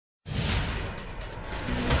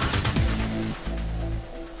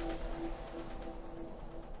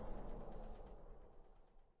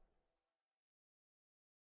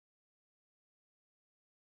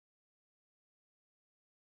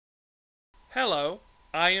Hello,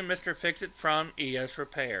 I am Mr. Fixit from ES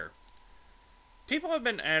Repair. People have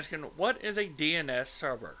been asking, what is a DNS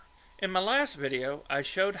server? In my last video, I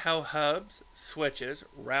showed how hubs, switches,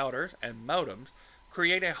 routers, and modems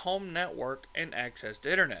create a home network and access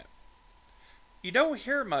the internet. You don't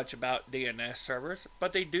hear much about DNS servers,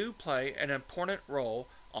 but they do play an important role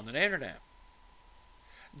on the internet.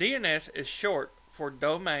 DNS is short for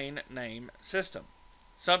Domain Name System,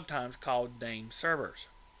 sometimes called name servers.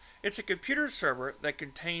 It's a computer server that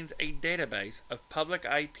contains a database of public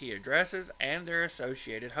IP addresses and their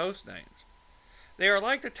associated host names. They are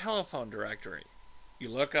like the telephone directory. You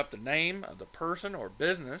look up the name of the person or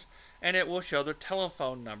business and it will show the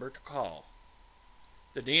telephone number to call.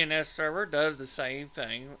 The DNS server does the same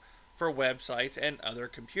thing for websites and other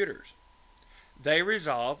computers. They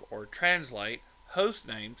resolve or translate host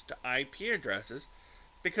names to IP addresses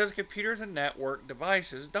because computers and network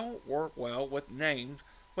devices don't work well with names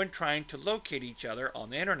when trying to locate each other on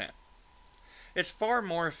the internet. It's far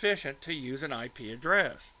more efficient to use an IP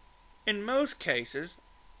address. In most cases,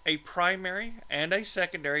 a primary and a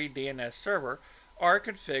secondary DNS server are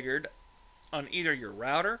configured on either your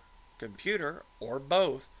router, computer, or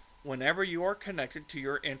both whenever you are connected to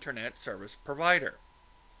your internet service provider.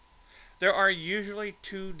 There are usually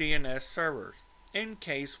two DNS servers. In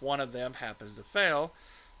case one of them happens to fail,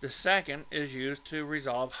 the second is used to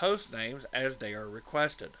resolve host names as they are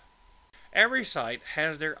requested. Every site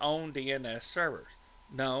has their own DNS servers,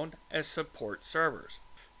 known as support servers.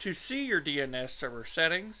 To see your DNS server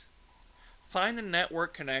settings, find the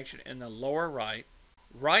network connection in the lower right,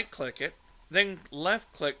 right-click it, then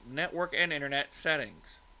left-click Network and Internet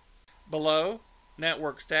Settings. Below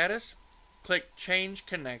Network Status, click Change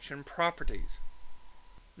Connection Properties.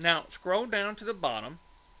 Now scroll down to the bottom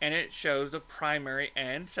and it shows the primary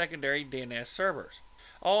and secondary DNS servers.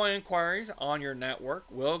 All inquiries on your network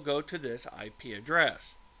will go to this IP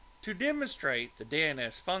address. To demonstrate the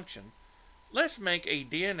DNS function, let's make a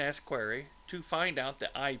DNS query to find out the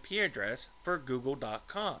IP address for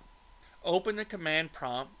google.com. Open the command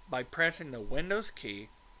prompt by pressing the Windows key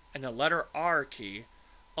and the letter R key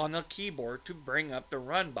on the keyboard to bring up the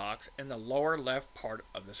run box in the lower left part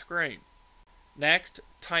of the screen. Next,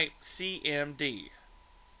 type CMD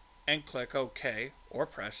and click OK or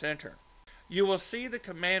press Enter. You will see the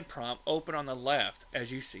command prompt open on the left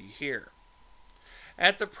as you see here.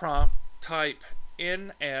 At the prompt, type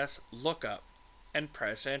NS lookup and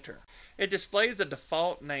press Enter. It displays the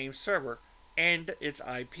default name server and its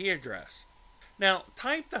IP address. Now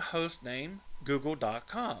type the host name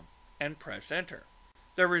google.com and press Enter.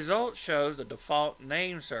 The result shows the default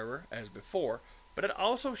name server as before, but it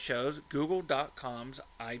also shows google.com's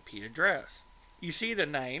IP address. You see the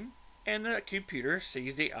name and the computer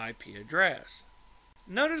sees the IP address.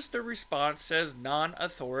 Notice the response says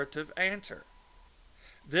non-authoritative answer.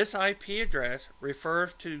 This IP address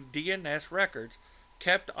refers to DNS records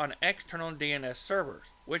kept on external DNS servers,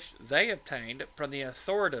 which they obtained from the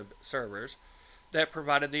authoritative servers that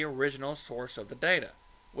provided the original source of the data,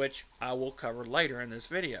 which I will cover later in this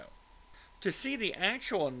video. To see the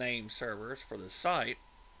actual name servers for the site,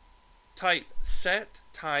 type set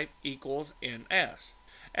type equals NS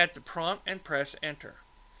at the prompt and press Enter.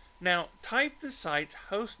 Now type the site's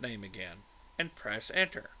host name again and press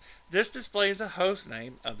Enter. This displays the host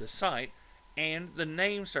name of the site and the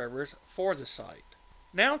name servers for the site.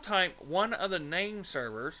 Now type one of the name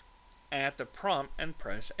servers at the prompt and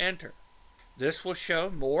press Enter. This will show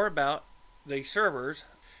more about the servers.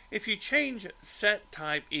 If you change set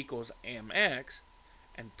type equals MX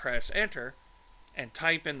and press Enter and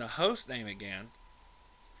type in the host name again,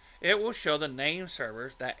 it will show the name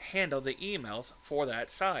servers that handle the emails for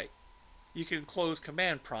that site. You can close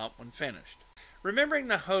command prompt when finished. Remembering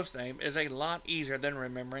the host name is a lot easier than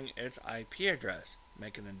remembering its IP address,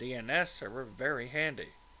 making the DNS server very handy.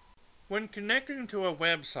 When connecting to a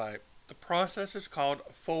website, the process is called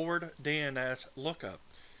forward DNS lookup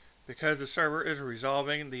because the server is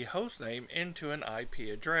resolving the host name into an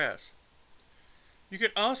IP address. You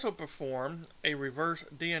can also perform a reverse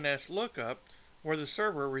DNS lookup where the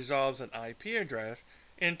server resolves an IP address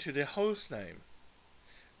into the host name.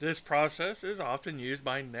 This process is often used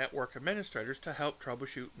by network administrators to help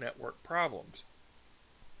troubleshoot network problems.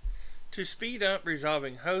 To speed up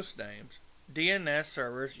resolving host names, DNS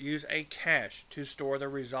servers use a cache to store the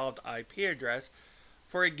resolved IP address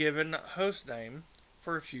for a given host name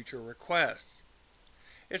for future requests.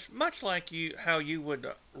 It's much like how you would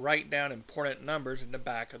write down important numbers in the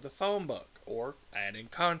back of the phone book or adding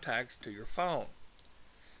contacts to your phone.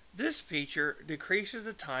 This feature decreases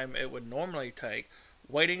the time it would normally take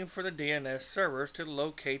waiting for the DNS servers to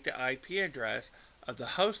locate the IP address of the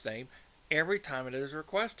hostname every time it is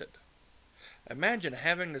requested. Imagine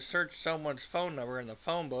having to search someone's phone number in the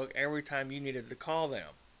phone book every time you needed to call them.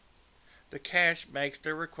 The cache makes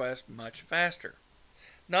the request much faster.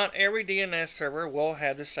 Not every DNS server will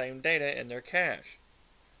have the same data in their cache.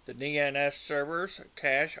 The DNS server's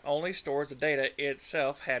cache only stores the data it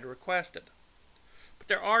itself had requested. But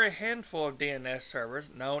there are a handful of DNS servers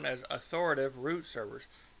known as authoritative root servers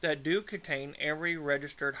that do contain every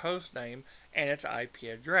registered host name and its IP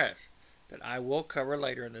address that I will cover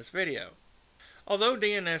later in this video. Although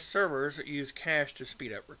DNS servers use cache to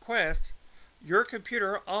speed up requests, your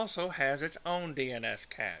computer also has its own DNS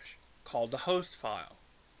cache called the host file.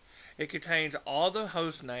 It contains all the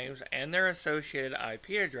host names and their associated IP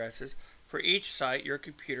addresses for each site your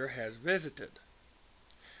computer has visited.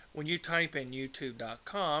 When you type in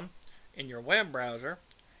youtube.com in your web browser,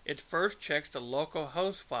 it first checks the local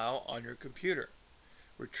host file on your computer,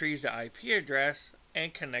 retrieves the IP address,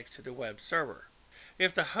 and connects to the web server.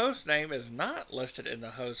 If the host name is not listed in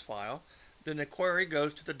the host file, then the query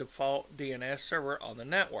goes to the default DNS server on the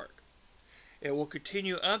network. It will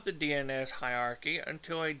continue up the DNS hierarchy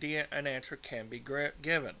until an answer can be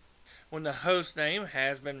given. When the host name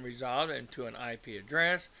has been resolved into an IP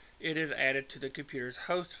address, it is added to the computer's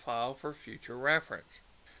host file for future reference.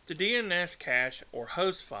 The DNS cache or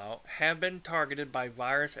host file have been targeted by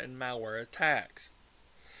virus and malware attacks.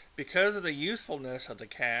 Because of the usefulness of the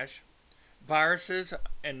cache, viruses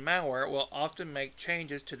and malware will often make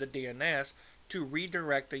changes to the DNS to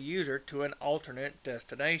redirect the user to an alternate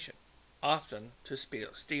destination, often to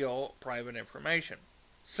steal private information.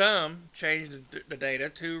 Some change the data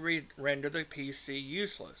to render the PC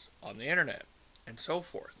useless on the internet, and so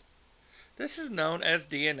forth. This is known as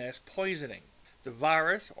DNS poisoning. The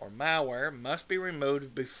virus or malware must be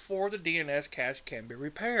removed before the DNS cache can be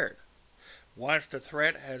repaired. Once the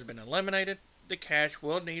threat has been eliminated, the cache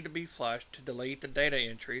will need to be flushed to delete the data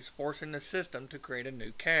entries, forcing the system to create a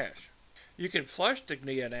new cache. You can flush the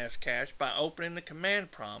DNS cache by opening the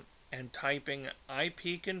command prompt and typing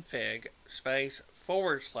ipconfig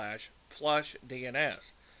 /flush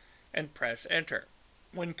DNS and press enter.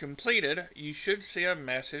 When completed, you should see a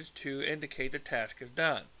message to indicate the task is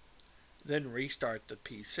done. Then restart the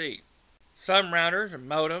PC. Some routers and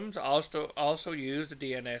modems also use the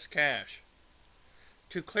DNS cache.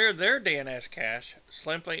 To clear their DNS cache,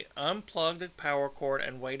 simply unplug the power cord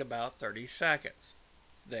and wait about 30 seconds.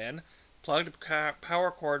 Then plug the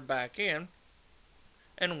power cord back in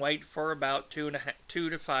and wait for about 2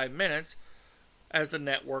 to 5 minutes as the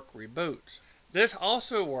network reboots. This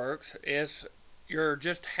also works if you're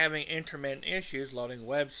just having intermittent issues loading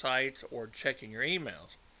websites or checking your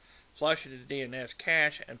emails. Flushing the DNS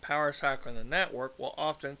cache and power cycling the network will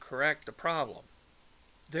often correct the problem.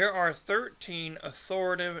 There are 13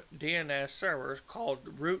 authoritative DNS servers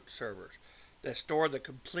called root servers that store the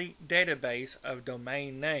complete database of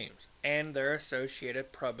domain names and their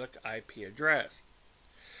associated public IP address.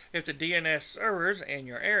 If the DNS servers in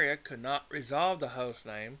your area could not resolve the host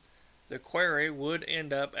name, the query would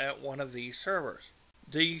end up at one of these servers.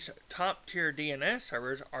 These top-tier DNS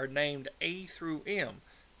servers are named A through M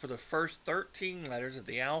for the first 13 letters of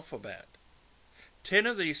the alphabet. 10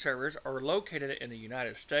 of these servers are located in the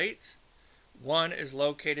United States, 1 is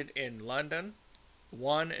located in London,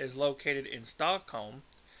 1 is located in Stockholm,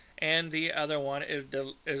 and the other one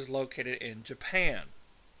is located in Japan.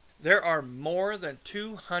 There are more than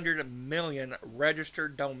 200 million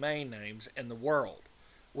registered domain names in the world,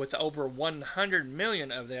 with over 100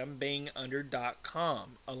 million of them being under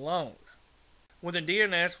 .com alone. When the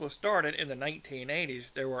DNS was started in the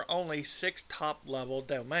 1980s, there were only 6 top-level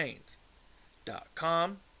domains: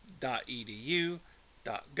 .com, .edu,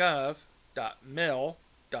 .gov, .mil,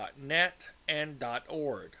 .net, and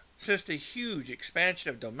 .org. Since the huge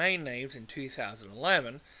expansion of domain names in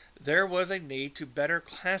 2011, there was a need to better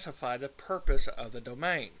classify the purpose of the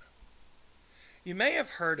domain. You may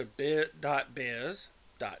have heard of .biz,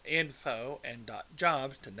 .info, and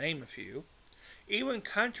 .jobs, to name a few. Even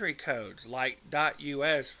country codes like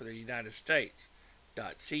 .us for the United States,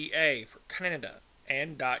 .ca for Canada,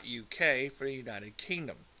 and .uk for the United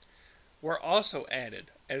Kingdom were also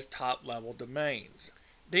added as top-level domains.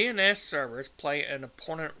 DNS servers play an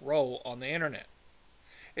important role on the internet.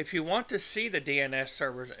 If you want to see the DNS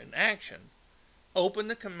servers in action, open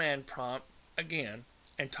the command prompt again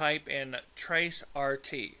and type in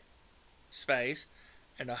traceRT space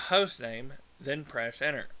and a host name, then press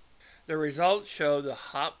enter. The results show the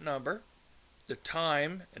hop number, the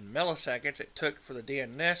time in milliseconds it took for the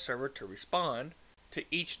DNS server to respond to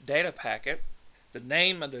each data packet, the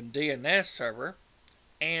name of the DNS server,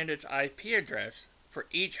 and its IP address for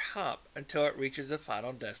each hop until it reaches the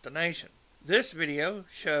final destination. This video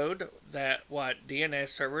showed that what DNS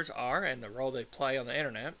servers are and the role they play on the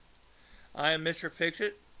internet. I am Mr.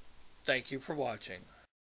 Fixit. Thank you for watching.